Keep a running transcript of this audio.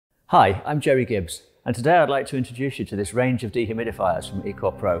Hi, I'm Jerry Gibbs, and today I'd like to introduce you to this range of dehumidifiers from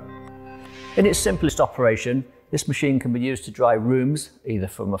Ecor Pro. In its simplest operation, this machine can be used to dry rooms, either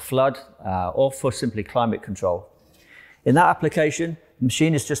from a flood or for simply climate control. In that application, the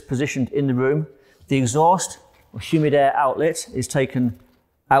machine is just positioned in the room. The exhaust or humid air outlet is taken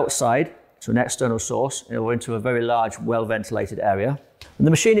outside to an external source or into a very large, well-ventilated area. And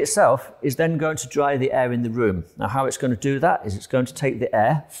the machine itself is then going to dry the air in the room. Now, how it's going to do that is it's going to take the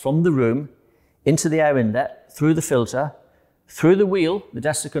air from the room into the air inlet, through the filter, through the wheel, the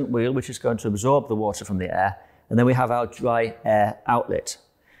desiccant wheel, which is going to absorb the water from the air, and then we have our dry air outlet.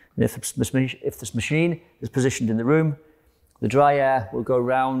 And if this machine is positioned in the room, the dry air will go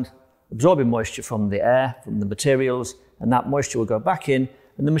around, absorbing moisture from the air, from the materials, and that moisture will go back in,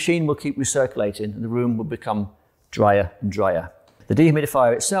 and the machine will keep recirculating, and the room will become drier and drier. The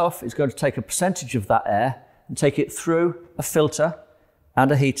dehumidifier itself is going to take a percentage of that air and take it through a filter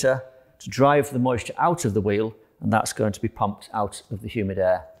and a heater to drive the moisture out of the wheel, and that's going to be pumped out of the humid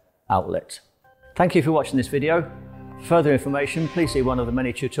air outlet. Thank you for watching this video. For further information, please see one of the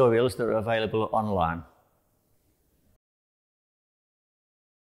many tutorials that are available online.